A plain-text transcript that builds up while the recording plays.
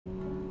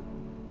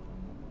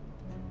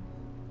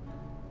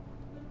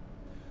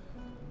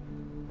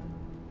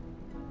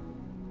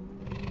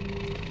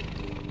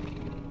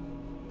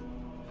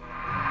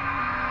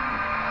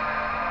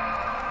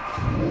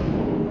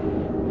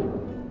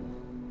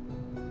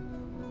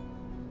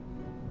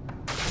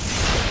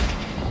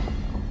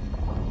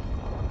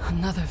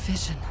Another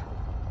vision.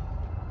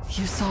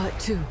 You saw it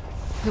too.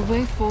 The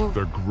way forward.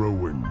 They're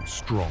growing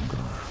stronger.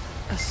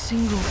 A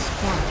single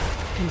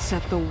spark can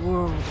set the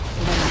world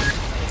aflame.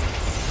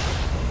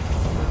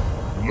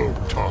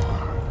 Lotar.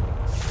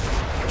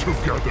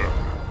 Together,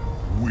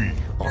 we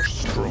are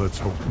strong. Let's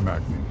hope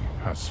Magni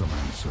has some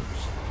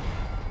answers.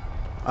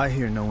 I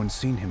hear no one's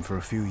seen him for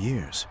a few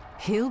years.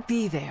 He'll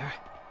be there.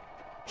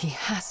 He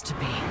has to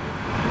be.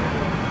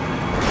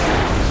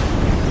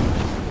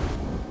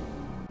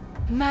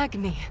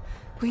 Magni,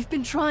 we've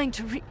been trying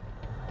to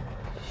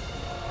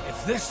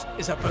If this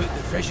is about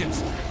the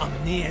visions, I'm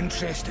nae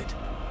interested.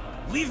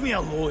 Leave me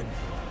alone.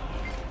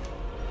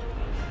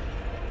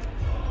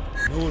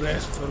 No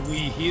rest for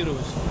we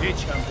heroes, eh,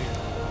 champion?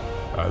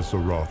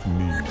 Azeroth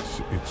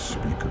needs its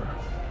speaker,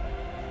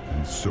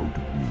 and so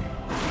do we.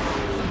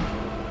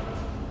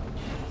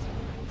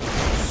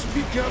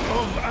 Speaker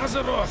of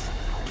Azeroth!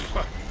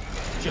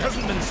 She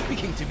hasn't been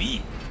speaking to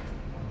me.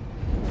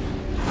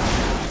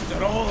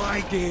 After all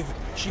I gave,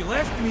 she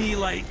left me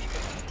like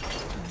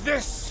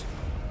this.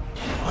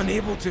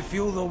 Unable to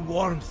feel the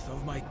warmth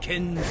of my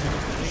kins.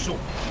 So,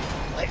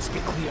 let's be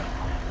clear.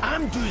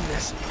 I'm doing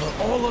this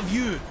for all of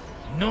you,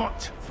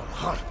 not for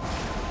her.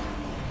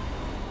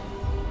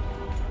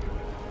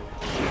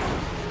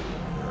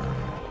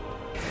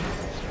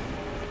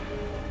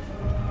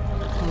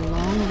 A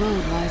long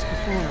road lies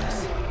before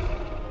us.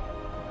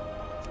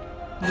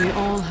 We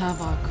all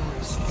have our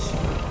ghosts.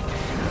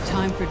 The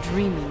time for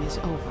dreaming is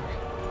over.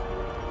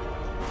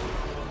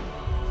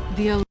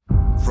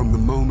 From the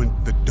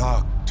moment the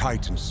Dark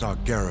Titan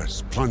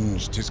Sargeras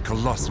plunged his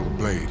colossal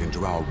blade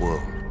into our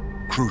world,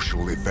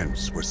 crucial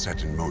events were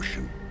set in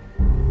motion.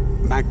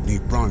 Magni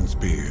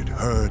Bronzebeard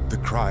heard the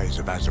cries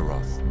of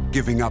Azeroth,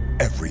 giving up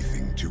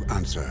everything to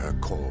answer her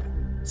call.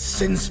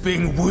 Since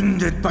being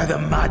wounded by the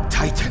Mad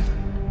Titan,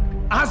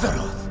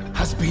 Azeroth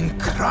has been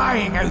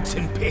crying out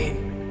in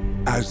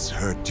pain. As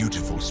her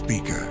dutiful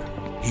speaker,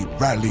 he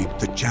rallied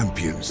the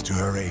champions to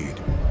her aid,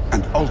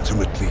 and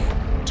ultimately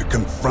to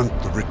confront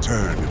the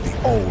return of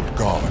the old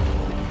god,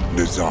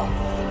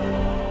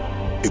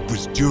 N'Zoth. It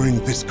was during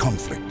this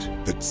conflict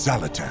that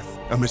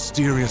Xal'atath, a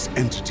mysterious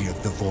entity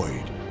of the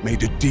Void,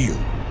 made a deal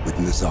with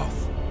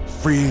N'Zoth,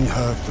 freeing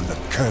her from the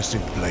cursed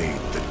blade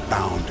that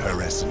bound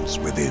her essence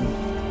within.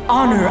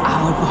 Honor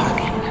our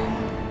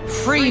bargain.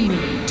 Free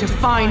me to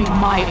find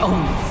my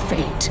own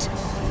fate.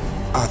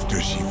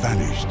 After she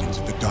vanished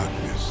into the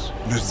darkness,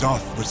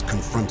 N'Zoth was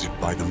confronted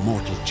by the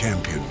mortal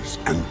champions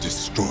and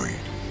destroyed,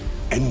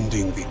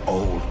 ending the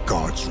old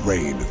god's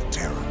reign of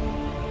terror.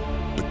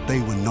 But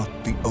they were not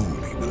the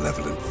only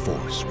malevolent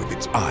force with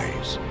its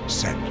eyes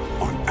set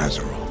on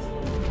Azeroth.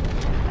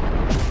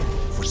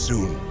 For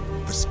soon,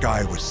 the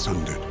sky was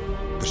sundered,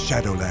 the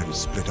Shadowlands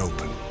split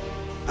open,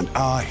 and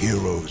our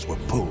heroes were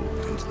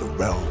pulled into the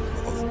realm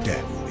of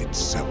death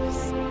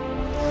itself.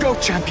 Go,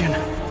 champion!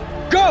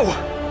 Go!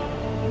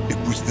 It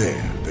was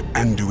there that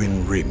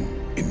Anduin Wrynn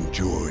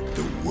endured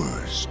the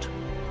worst.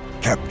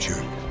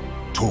 Captured,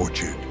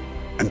 tortured,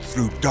 and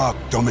through dark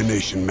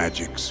domination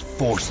magics,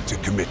 forced to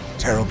commit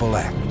terrible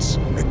acts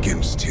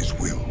against his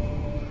will.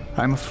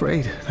 I'm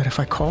afraid that if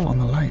I call on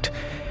the light,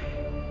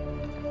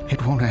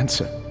 it won't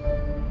answer.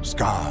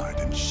 Scarred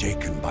and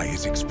shaken by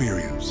his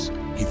experience,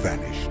 he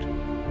vanished,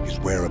 his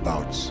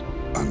whereabouts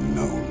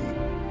unknown.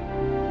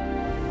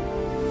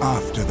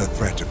 After the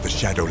threat of the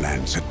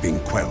Shadowlands had been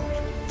quelled,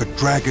 the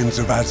dragons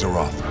of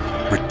Azeroth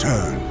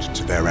returned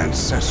to their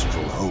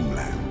ancestral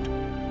homeland.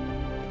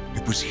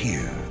 It was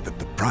here that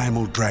the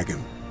primal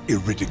dragon,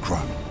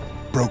 Iridikron,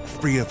 broke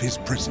free of his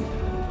prison,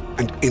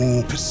 and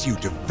in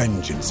pursuit of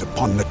vengeance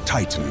upon the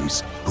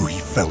Titans who he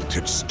felt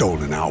had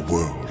stolen our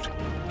world,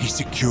 he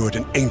secured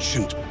an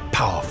ancient,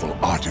 powerful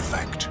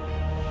artifact,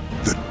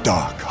 the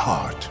Dark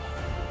Heart.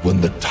 When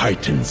the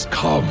Titans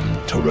come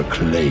to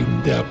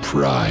reclaim their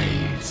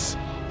prize,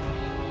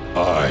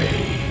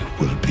 I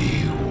will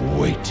be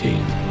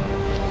waiting.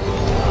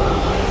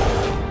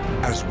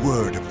 As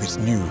word of this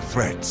new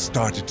threat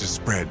started to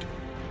spread,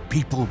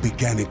 people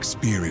began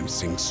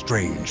experiencing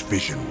strange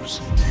visions.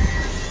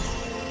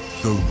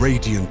 The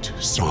Radiant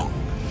Song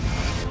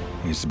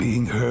is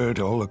being heard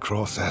all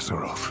across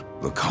Azeroth.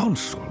 The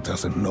Council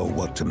doesn't know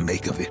what to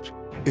make of it.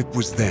 It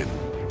was then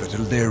that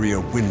Illyria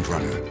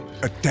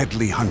Windrunner, a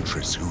deadly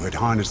huntress who had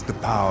harnessed the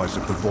powers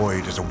of the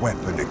Void as a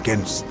weapon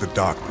against the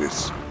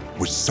darkness,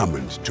 was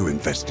summoned to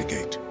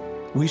investigate.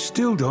 We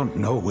still don't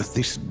know what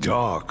this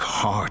Dark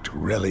Heart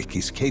relic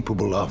is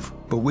capable of,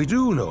 but we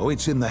do know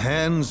it's in the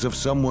hands of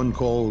someone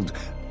called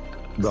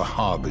the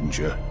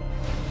Harbinger.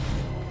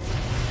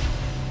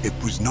 It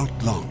was not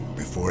long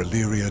before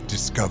Illyria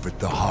discovered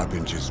the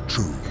Harbinger's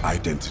true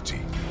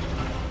identity.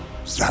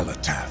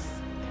 Xal'atath,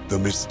 the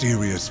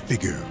mysterious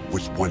figure,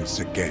 was once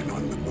again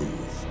on the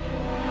move.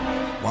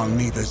 While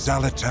neither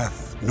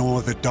Xal'atath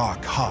nor the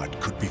Dark Heart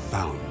could be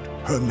found,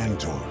 her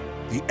mentor,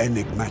 the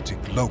enigmatic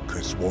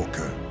Locust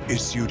Walker,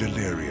 issued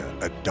Illyria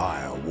a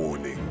dire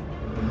warning.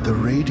 The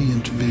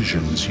radiant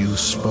visions you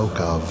spoke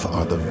of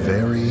are the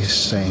very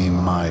same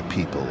my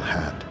people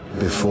had.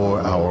 before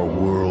our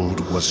world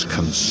was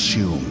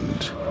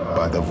consumed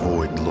by the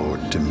Void Lord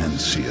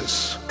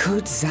Dimensius.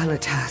 Could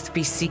Xalatath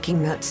be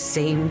seeking that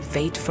same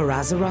fate for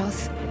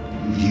Azeroth?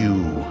 You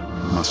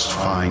must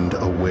find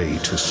a way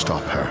to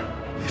stop her.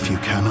 If you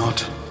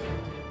cannot,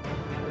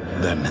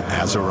 then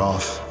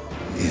Azeroth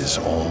is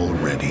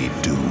already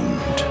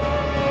doomed.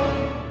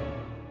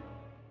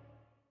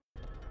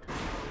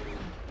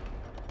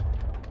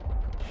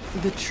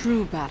 The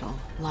true battle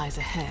lies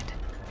ahead.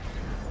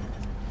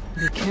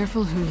 Be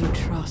careful who you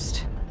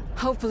trust.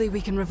 Hopefully we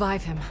can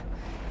revive him.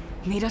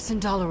 Meet us in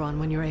Dalaran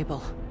when you're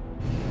able.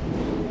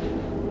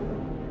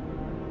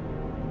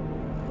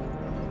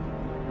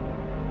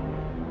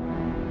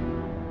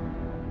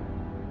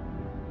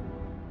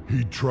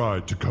 He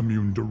tried to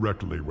commune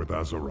directly with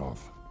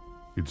Azeroth.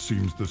 It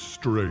seems the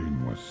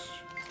strain was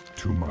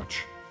too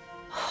much.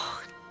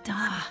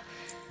 Da.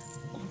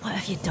 What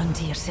have you done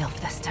to yourself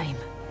this time?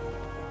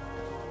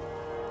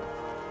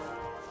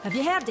 Have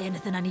you heard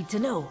anything I need to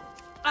know?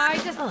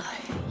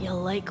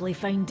 You'll likely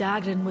find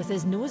Dagran with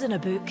his nose in a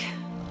book.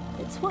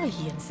 It's why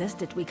he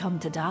insisted we come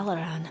to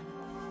Dalaran.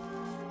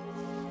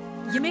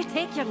 You may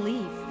take your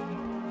leave.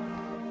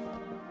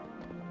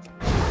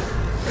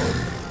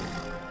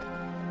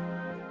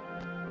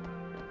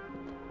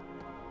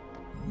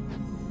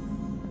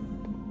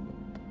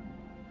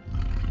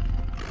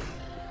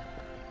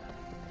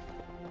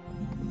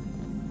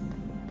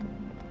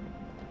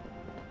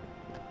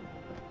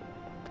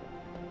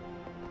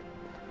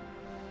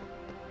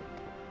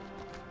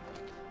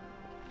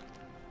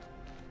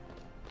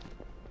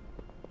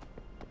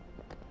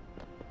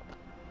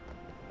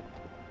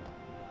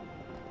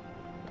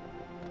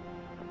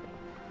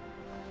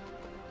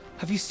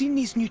 Have you seen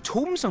these new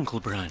tomes,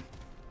 Uncle Bran?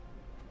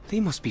 They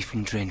must be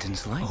from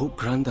Drenton's Light. I hope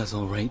Granda's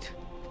alright.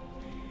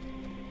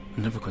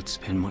 I never got to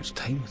spend much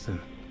time with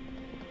him.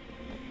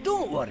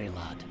 Don't worry,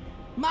 lad.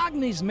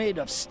 Magni's made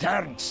of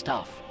stern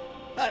stuff.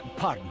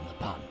 Pardon the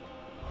pun.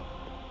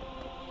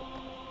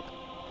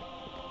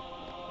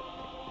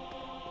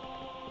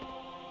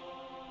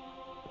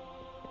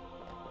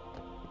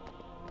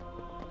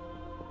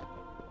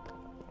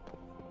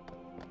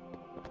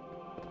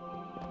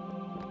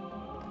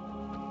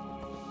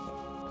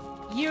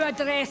 You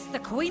address the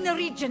Queen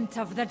Regent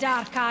of the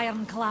Dark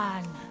Iron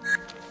Clan.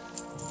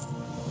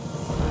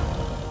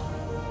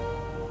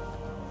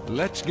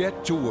 Let's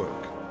get to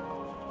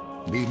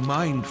work. Be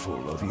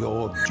mindful of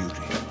your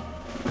duty.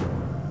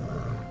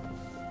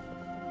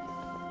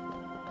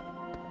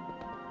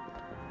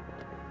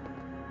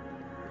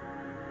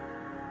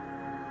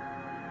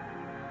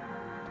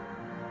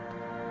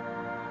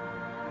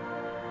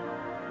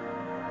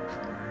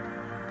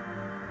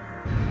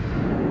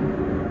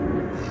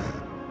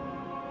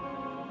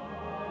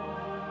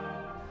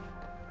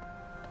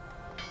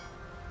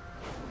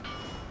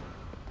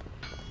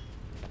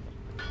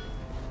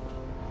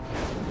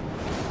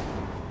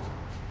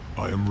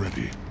 I am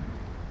ready.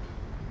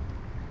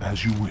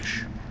 As you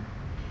wish.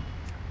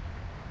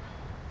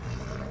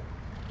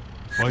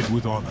 Fight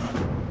with honor.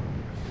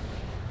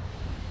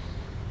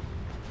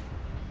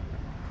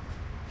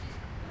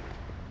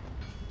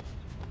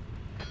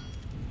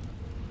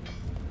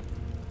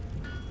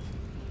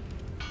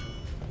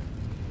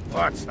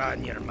 What's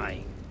on your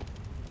mind?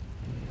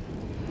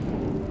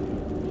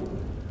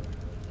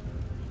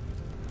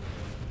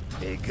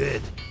 Be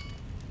good.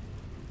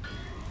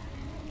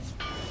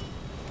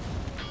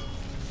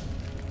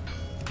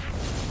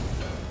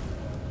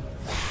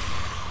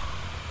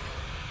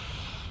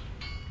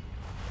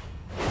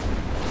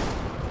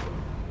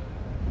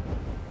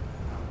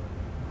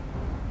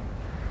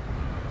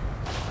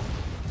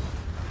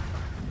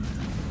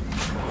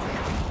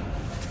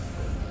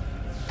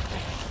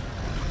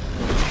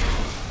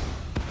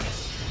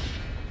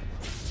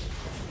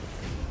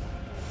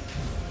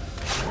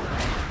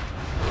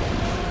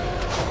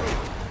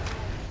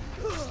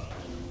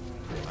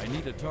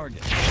 A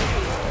target. I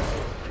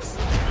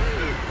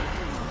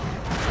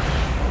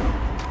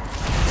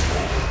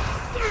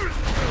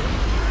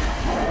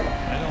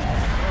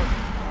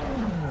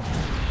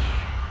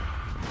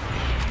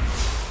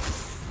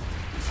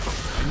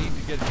need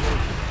to get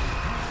closer.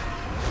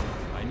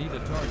 I need a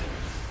target.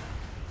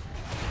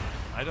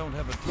 I don't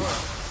have a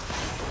target.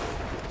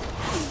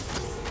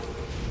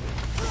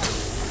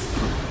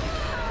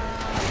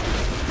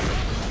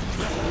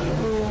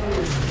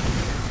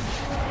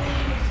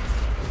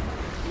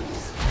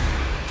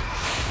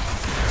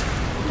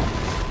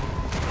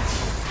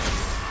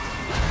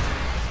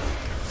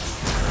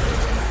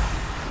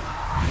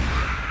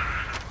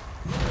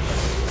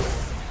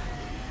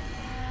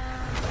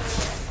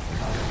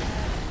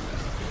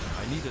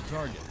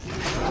 Target.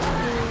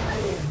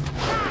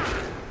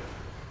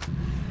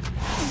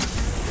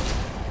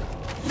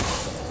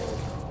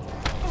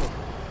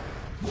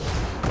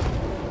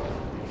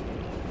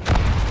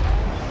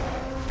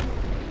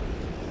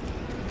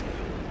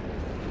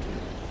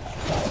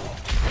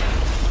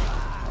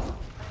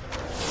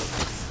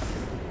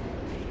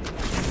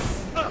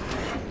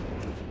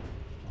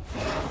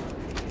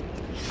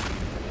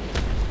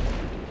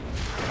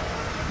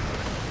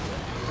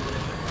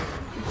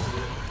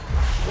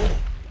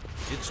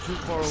 too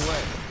far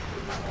away.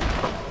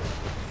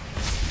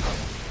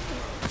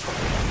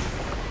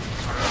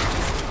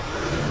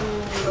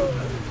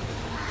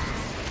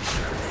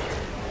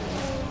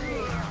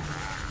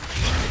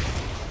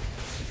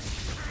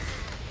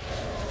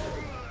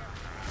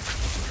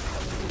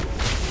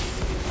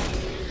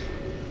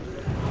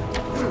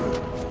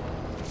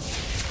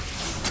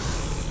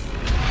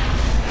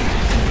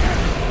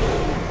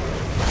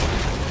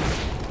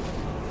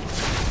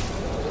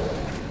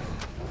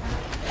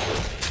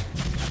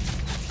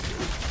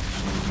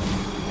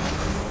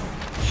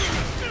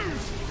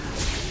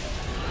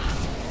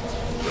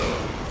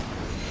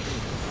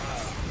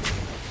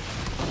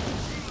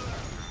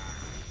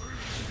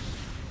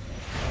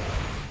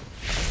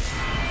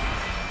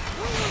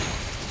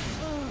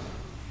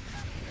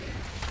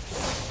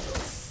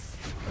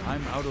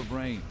 I'm out of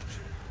range.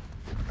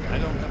 I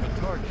don't have a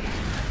target.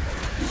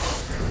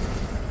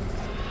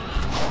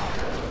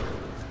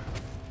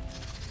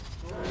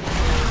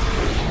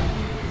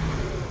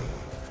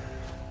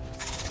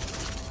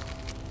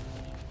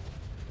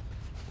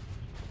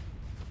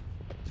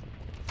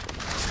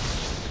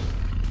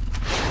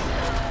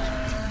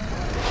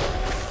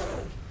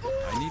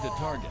 I need a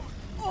target.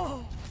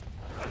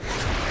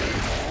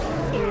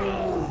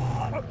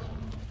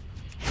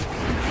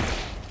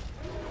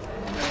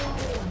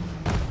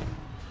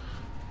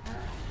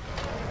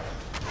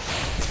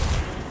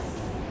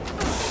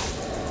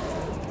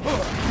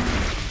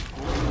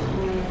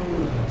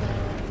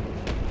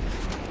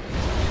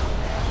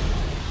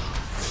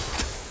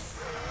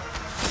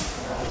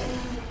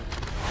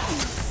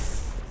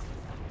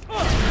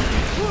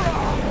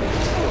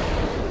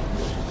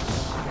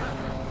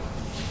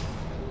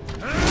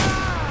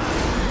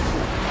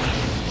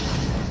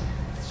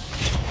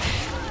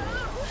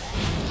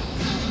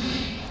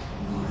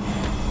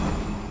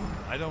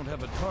 I don't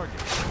have a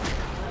target.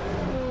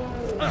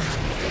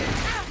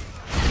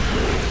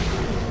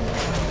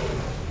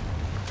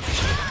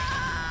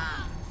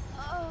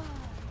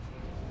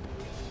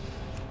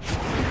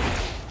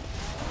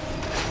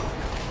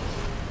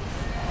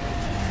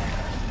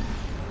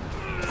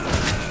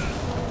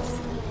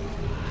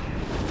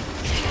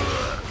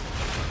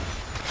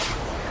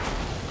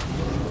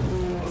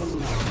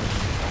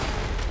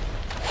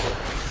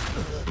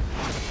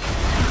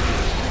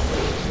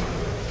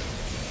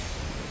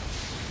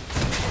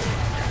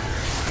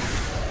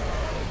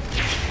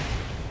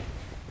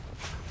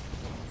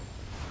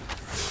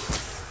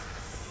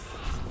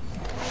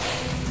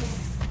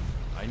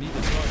 I need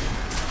a target.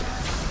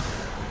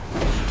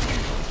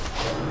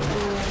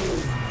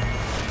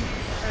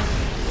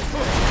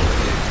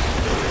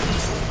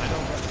 I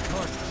don't have a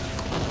target.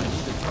 I need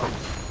a target.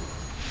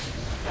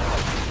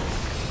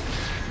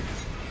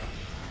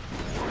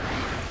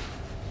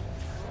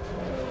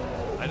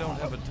 I don't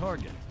have a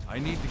target. I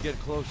need to get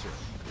closer.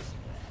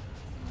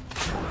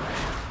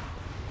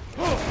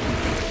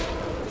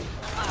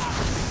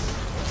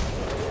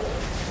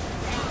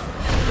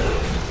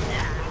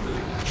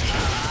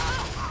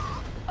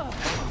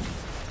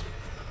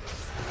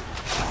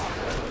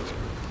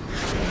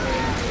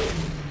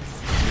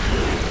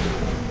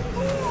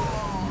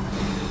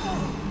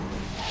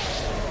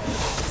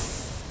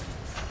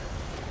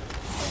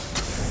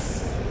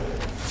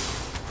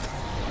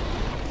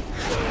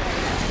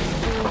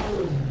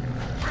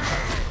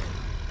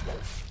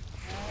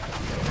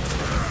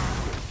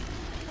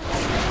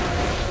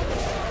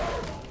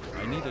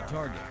 I need a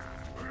target.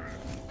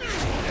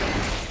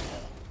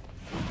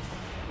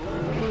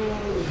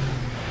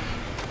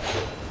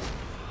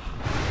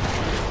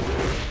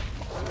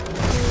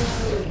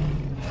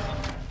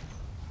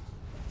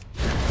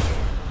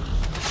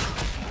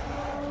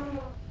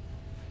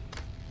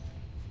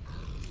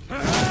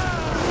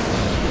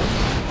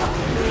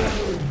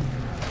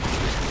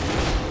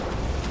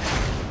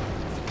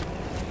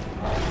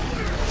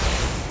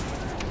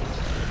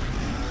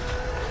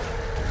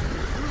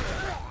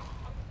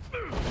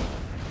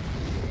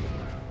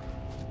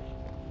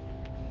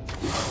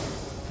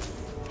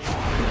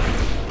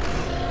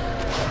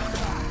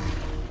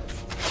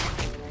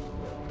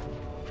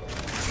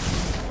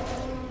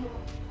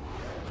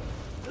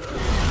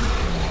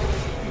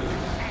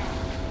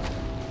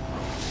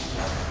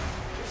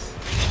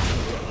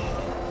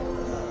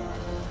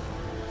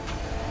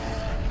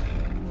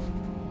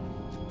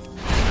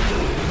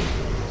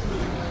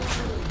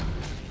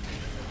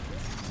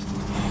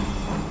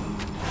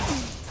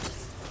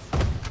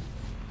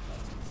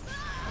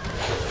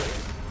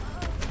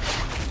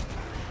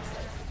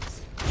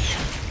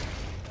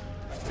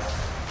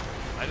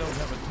 I don't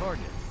have a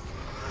target.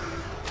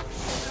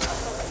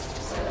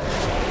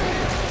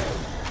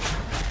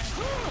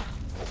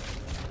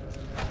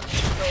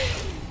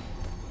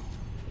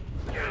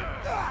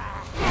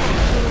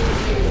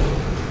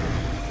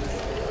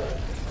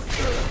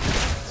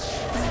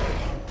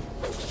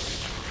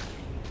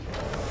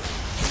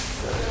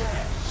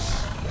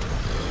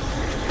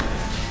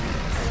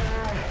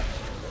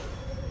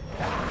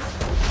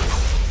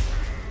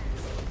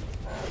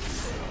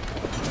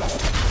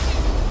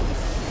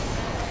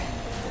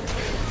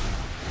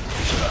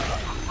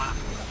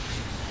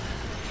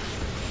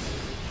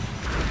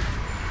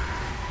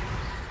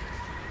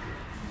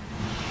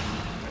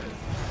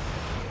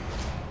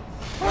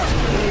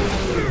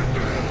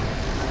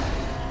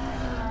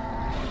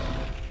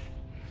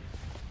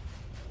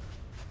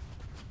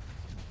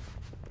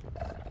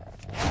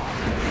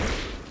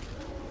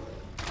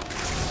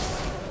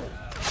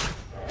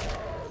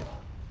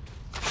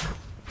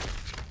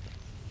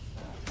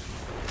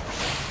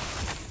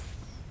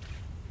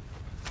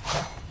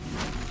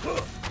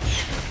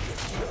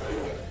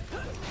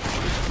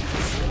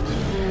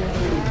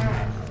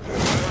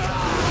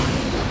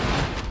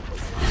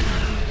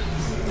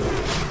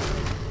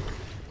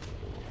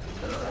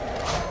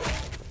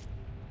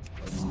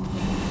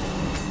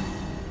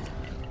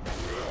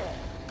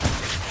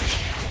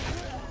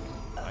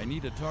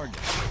 need a target.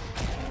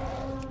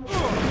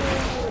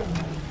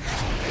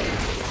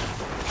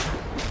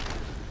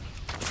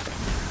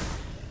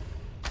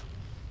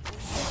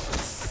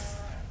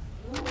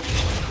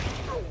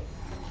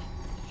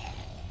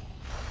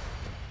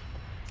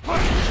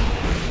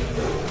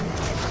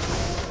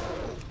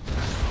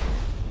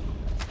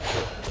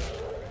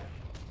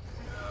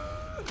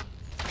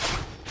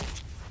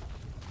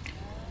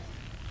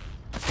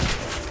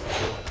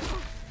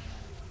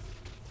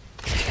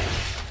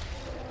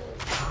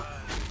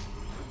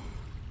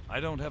 I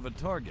don't have a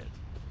target.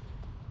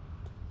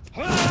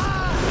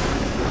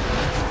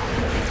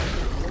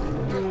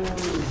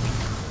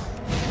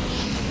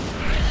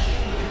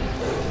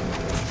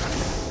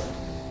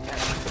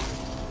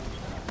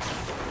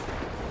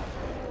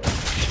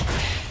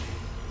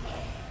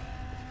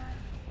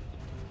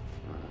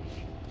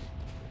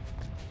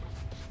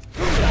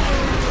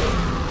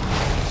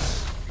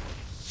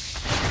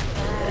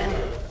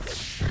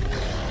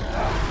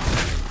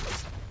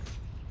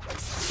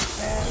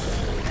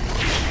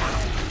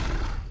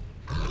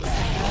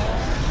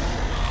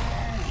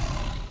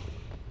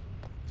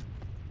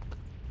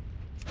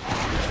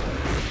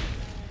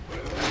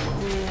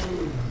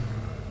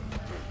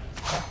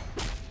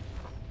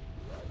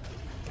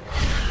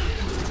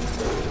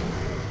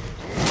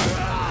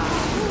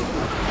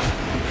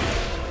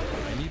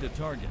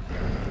 Target.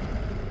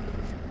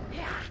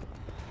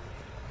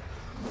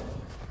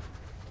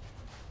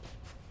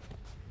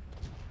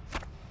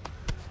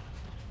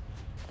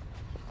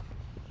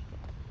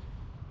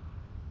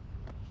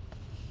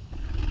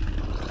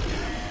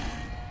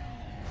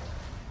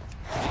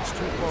 It's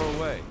too far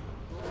away.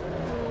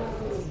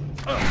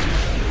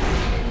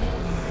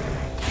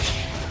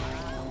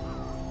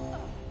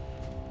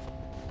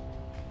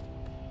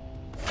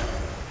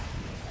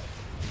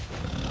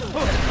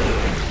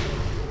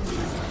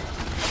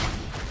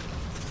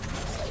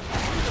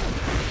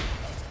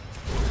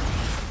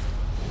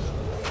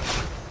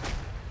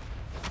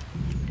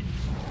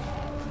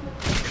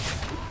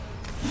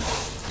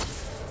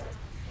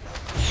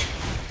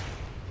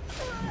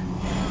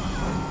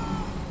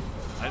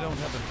 I don't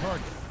have a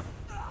target.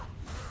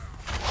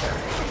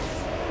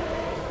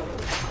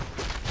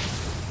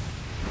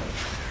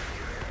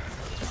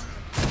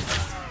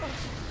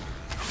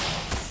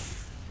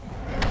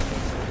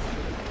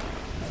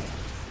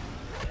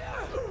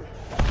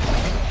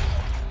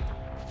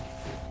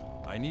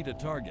 I need a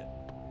target.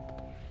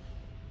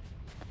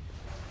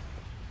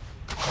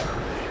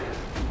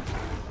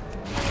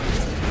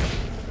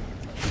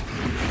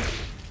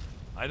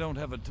 I don't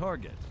have a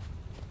target.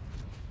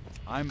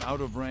 I'm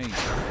out of range.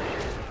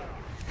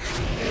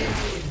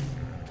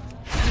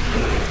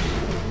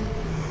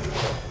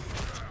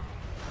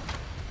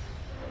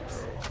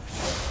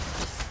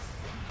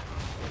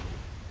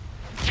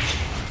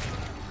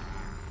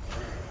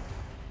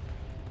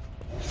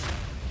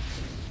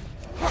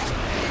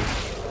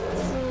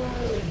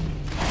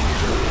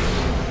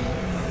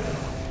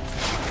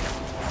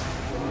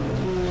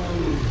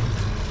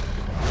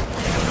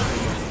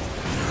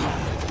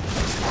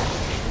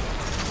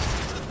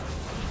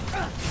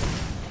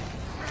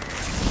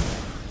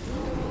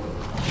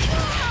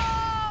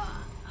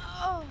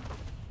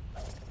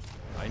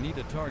 I need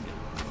a target.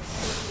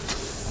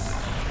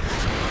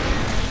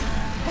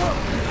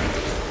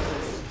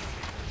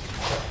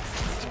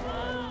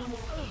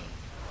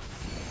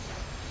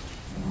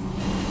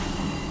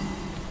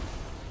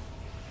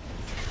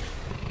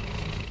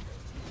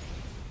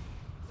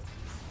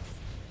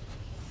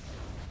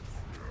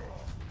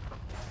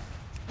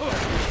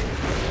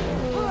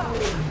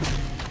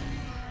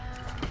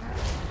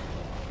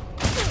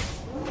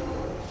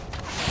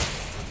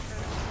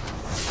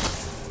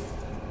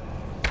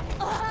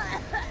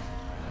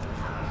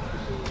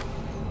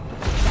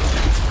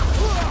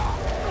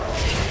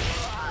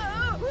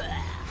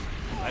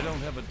 I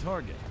don't have a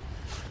target.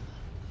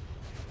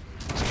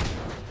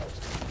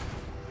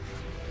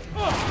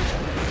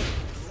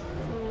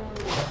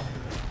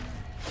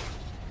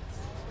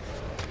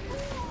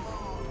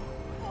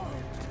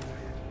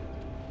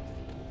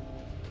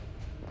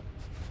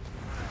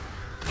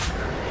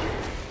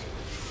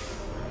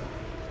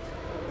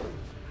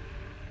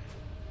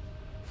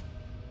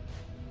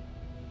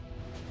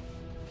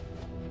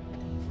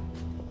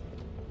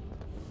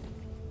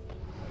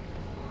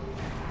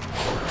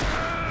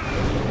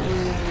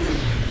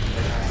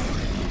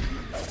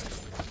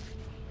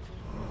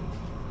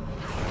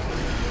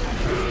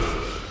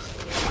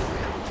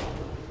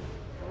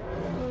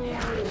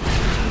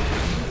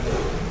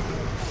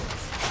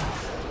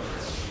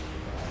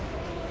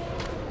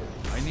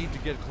 I need to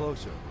get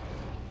closer.